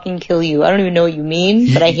fucking kill you. I don't even know what you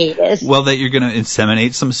mean, but I hate it. Well, that you're gonna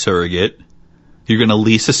inseminate some surrogate. You're gonna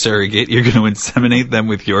lease a surrogate. You're gonna inseminate them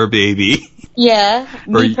with your baby. Yeah,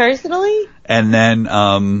 me personally. And then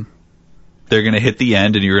they're going to hit the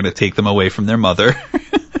end and you're going to take them away from their mother.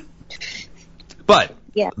 But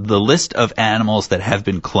the list of animals that have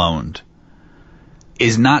been cloned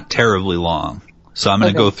is not terribly long. So I'm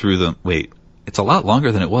going to go through them. Wait, it's a lot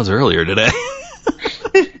longer than it was earlier today.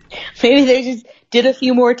 Maybe they just did a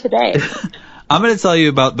few more today. I'm going to tell you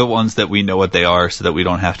about the ones that we know what they are so that we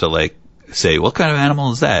don't have to like say, what kind of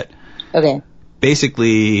animal is that? Okay.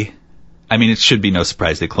 Basically, I mean, it should be no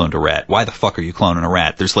surprise they cloned a rat. Why the fuck are you cloning a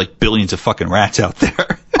rat? There's like billions of fucking rats out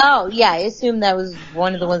there. Oh, yeah, I assume that was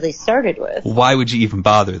one of the ones they started with. Why would you even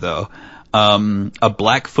bother, though? A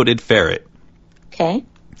black-footed ferret. Okay.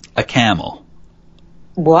 A camel.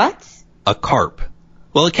 What? A carp.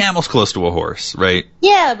 Well, a camel's close to a horse, right?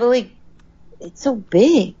 Yeah, but like, it's so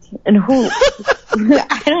big. And who?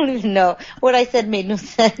 I don't even know. What I said made no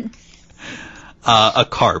sense. A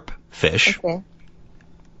carp fish. Okay.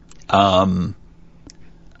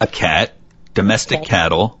 A cat, domestic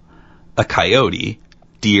cattle, a coyote,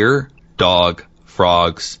 deer, dog,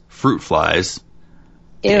 frogs, fruit flies.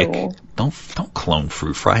 Ew. Don't clone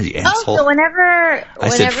fruit flies, you asshole. Oh, so whenever I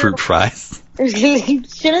said fruit flies.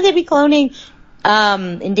 Shouldn't they be cloning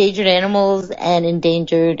endangered animals and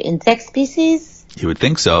endangered insect species? You would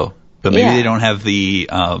think so, but maybe they don't have the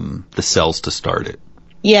cells to start it.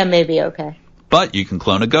 Yeah, maybe. Okay. But you can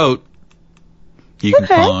clone a goat. You can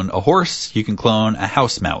clone a horse. You can clone a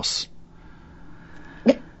house mouse.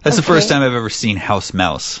 That's the first time I've ever seen house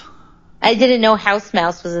mouse. I didn't know house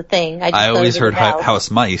mouse was a thing. I always heard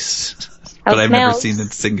house mice, but I've never seen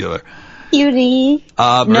it singular. Cutie.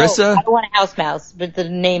 Marissa? No, I want a house mouse, but the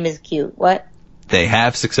name is cute. What? They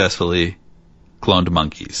have successfully cloned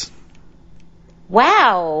monkeys.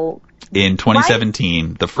 Wow. In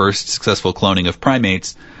 2017, the first successful cloning of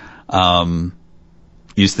primates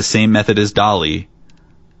used the same method as Dolly,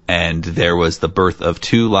 and there was the birth of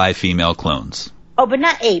 2 live female clones. Oh, but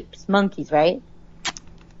not apes, monkeys, right?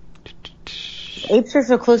 Apes are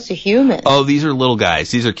so close to humans. Oh, these are little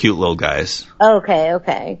guys. These are cute little guys. Okay.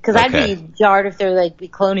 Because I'd be jarred if they're like be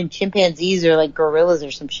cloning chimpanzees or like gorillas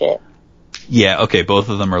or some shit. Yeah, okay, both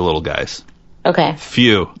of them are little guys. Okay.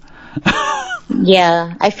 Phew.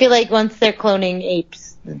 Yeah, I feel like once they're cloning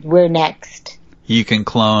apes, we're next. You can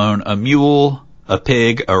clone a mule, a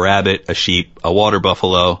pig, a rabbit, a sheep, a water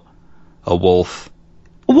buffalo, a wolf.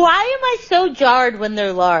 Why am I so jarred when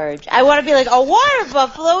they're large? I want to be like, a water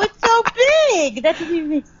buffalo, it's so big! That doesn't even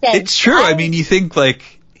make sense. It's true. I mean, you think,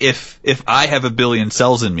 like, if I have 1 billion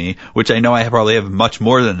cells in me, which I know I probably have much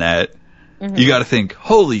more than that, you got to think,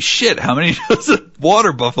 holy shit, how many does a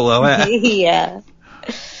water buffalo have? Yeah.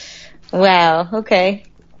 Wow. Okay.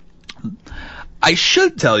 I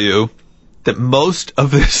should tell you that most of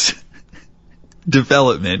this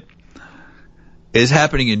development is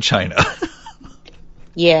happening in China.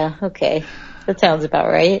 Yeah. Okay. That sounds about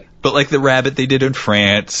right. But like the rabbit they did in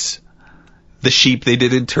France, the sheep they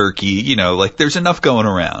did in Turkey, you know, like there's enough going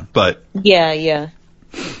around. But yeah.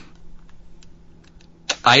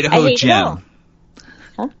 Idaho Gem.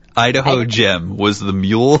 Huh? Idaho Gem was the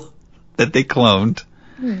mule that they cloned.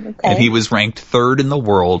 Okay. And he was ranked third in the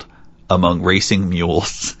world among racing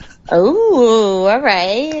mules. Oh, all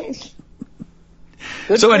right.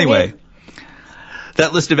 Good So for anyway, him.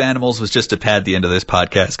 that list of animals was just to pad the end of this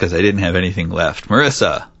podcast because I didn't have anything left.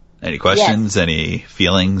 Marissa, any questions, any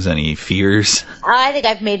feelings, any fears? I think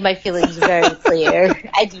I've made my feelings very clear.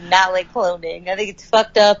 I do not like cloning. I think it's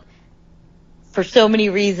fucked up for so many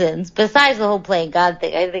reasons. Besides the whole playing God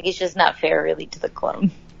thing, I think it's just not fair really to the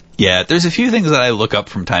clone. Yeah, there's a few things that I look up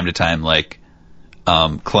from time to time, like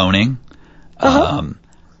cloning.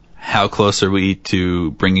 How close are we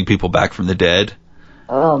to bringing people back from the dead?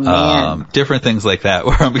 Oh, man. Different things like that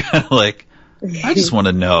where I'm kind of like, I just want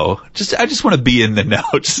to know. I just want to be in the know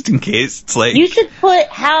just in case. It's like, You should put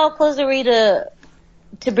how close are we to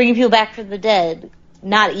bringing people back from the dead,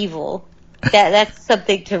 not evil. That's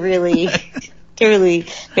something to really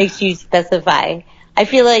make you specify. I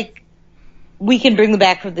feel like we can bring them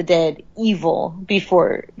back from the dead evil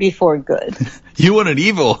before good. you want an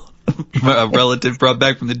evil relative brought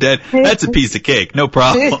back from the dead? That's a piece of cake. No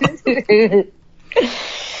problem.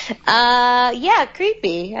 Yeah,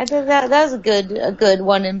 creepy. I think that was a good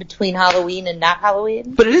one in between Halloween and not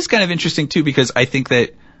Halloween. But it is kind of interesting too because I think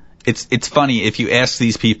that it's funny if you ask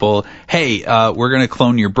these people, hey, we're going to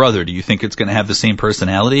clone your brother. Do you think it's going to have the same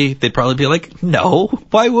personality? They'd probably be like, no,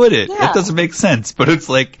 why would it? Yeah. It doesn't make sense. But it's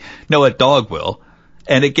like, no, a dog will.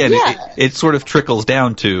 And again, it sort of trickles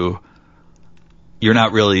down to you're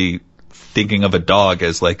not really thinking of a dog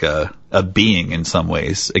as like a being in some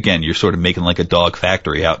ways. Again, you're sort of making like a dog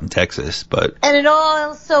factory out in Texas, but. And it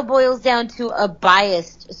also boils down to a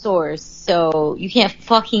biased source, so you can't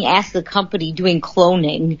fucking ask the company doing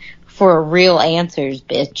cloning for real answers,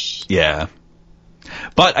 bitch. Yeah.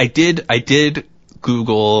 But I did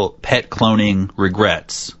Google pet cloning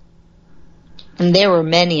regrets. And there were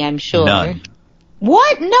many, I'm sure. None.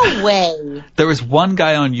 What? No way. There was one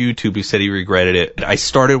guy on YouTube who said he regretted it. I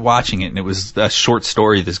started watching it, and it was a short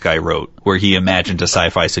story this guy wrote where he imagined a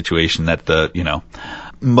sci-fi situation that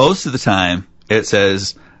most of the time it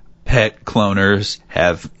says pet cloners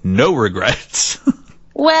have no regrets.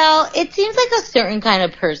 Well, it seems like a certain kind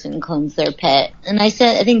of person clones their pet, and I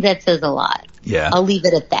think that says a lot. Yeah. I'll leave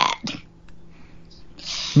it at that.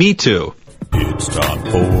 Me too. It's time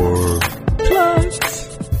for plugs.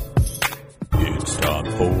 It's time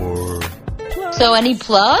for plugs. So any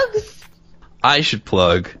plugs? I should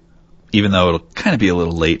plug, even though it'll kind of be a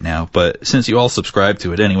little late now, but since you all subscribe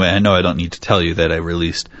to it anyway, I know I don't need to tell you that I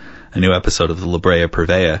released a new episode of the La Brea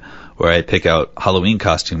Purveya where I pick out Halloween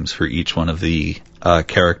costumes for each one of the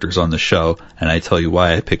characters on the show, and I tell you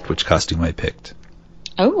why I picked which costume I picked.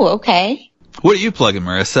 Oh, okay. What are you plugging,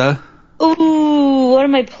 Marissa? Ooh, what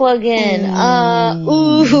am I plugging?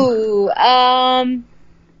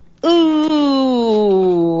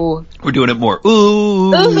 Ooh. We're doing it more.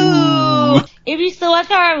 Ooh. Ooh. If you still watch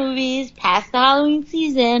horror movies past the Halloween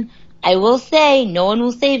season, I will say No One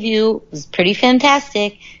Will Save You was pretty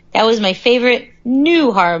fantastic. That was my favorite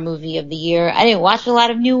new horror movie of the year. I didn't watch a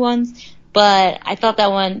lot of new ones, but I thought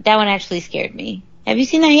that one actually scared me. Have you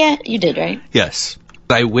seen that yet? You did, right? Yes.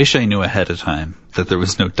 I wish I knew ahead of time that there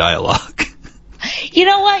was no dialogue. You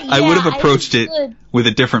know what? Yeah, I would have approached it would. with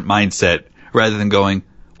a different mindset rather than going,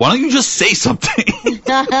 why don't you just say something?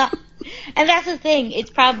 And that's the thing. It's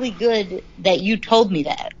probably good that you told me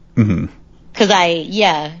that. Mm-hmm. Because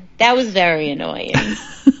that was very annoying.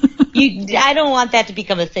 I don't want that to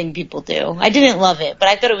become a thing people do. I didn't love it, but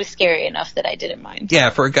I thought it was scary enough that I didn't mind. Yeah,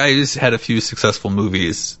 for a guy who's had a few successful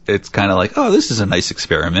movies, it's kind of like, oh, this is a nice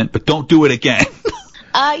experiment, but don't do it again.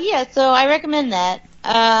 Yeah, so I recommend that.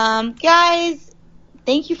 Guys,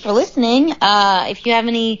 thank you for listening. If you have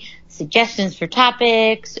any suggestions for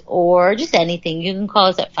topics or just anything, you can call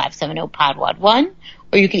us at 570-PODWAD1,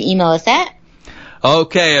 or you can email us at...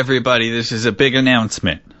 Okay, everybody, this is a big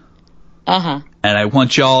announcement. Uh-huh. And I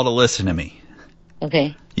want y'all to listen to me.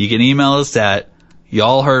 Okay. You can email us at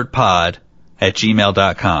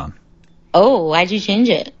y'allheardpod@gmail.com. Oh, why'd you change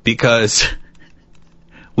it? Because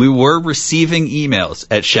we were receiving emails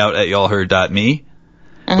at shout@y'allheard.me,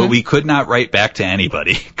 but we could not write back to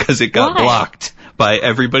anybody because it got Why? blocked by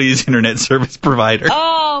everybody's internet service provider.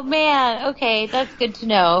 Oh, man. Okay, that's good to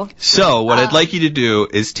know. So what I'd like you to do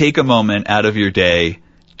is take a moment out of your day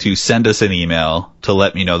to send us an email to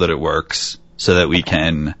let me know that it works so that we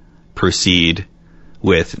can proceed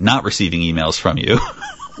with not receiving emails from you.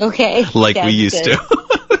 Okay. Like we used to.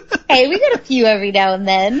 Hey, we get a few every now and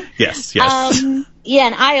then. Yes. Yeah,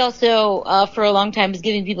 and I also, for a long time, was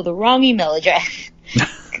giving people the wrong email address.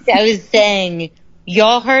 I was saying,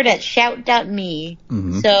 y'all heard at shout.me.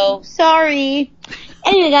 Mm-hmm. So, sorry.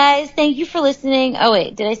 Anyway, guys, thank you for listening. Oh,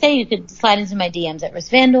 wait, did I say you could slide into my DMs at Russ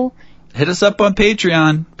Vandal? Hit us up on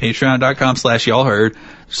Patreon, patreon.com/y'allheard.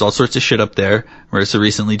 There's all sorts of shit up there. Marissa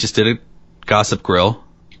recently just did a gossip grill.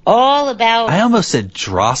 All about... I almost said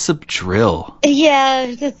drossip drill.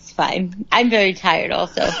 Yeah, that's fine. I'm very tired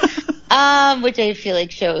also. Which I feel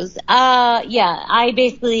like shows. Yeah, I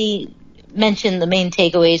basically mentioned the main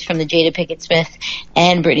takeaways from the Jada Pinkett Smith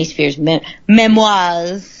and Britney Spears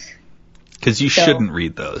memoirs. Because you shouldn't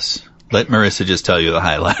read those. Let Marissa just tell you the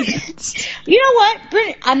highlights. You know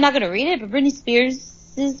what? I'm not going to read it, but Britney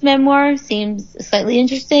Spears' memoir seems slightly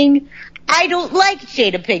interesting. I don't like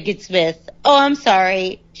Jada Pinkett Smith. Oh, I'm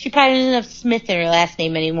sorry. She probably doesn't have Smith in her last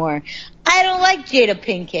name anymore. I don't like Jada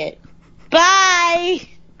Pinkett. Bye.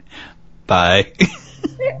 Bye.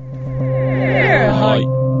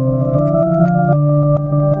 Bye.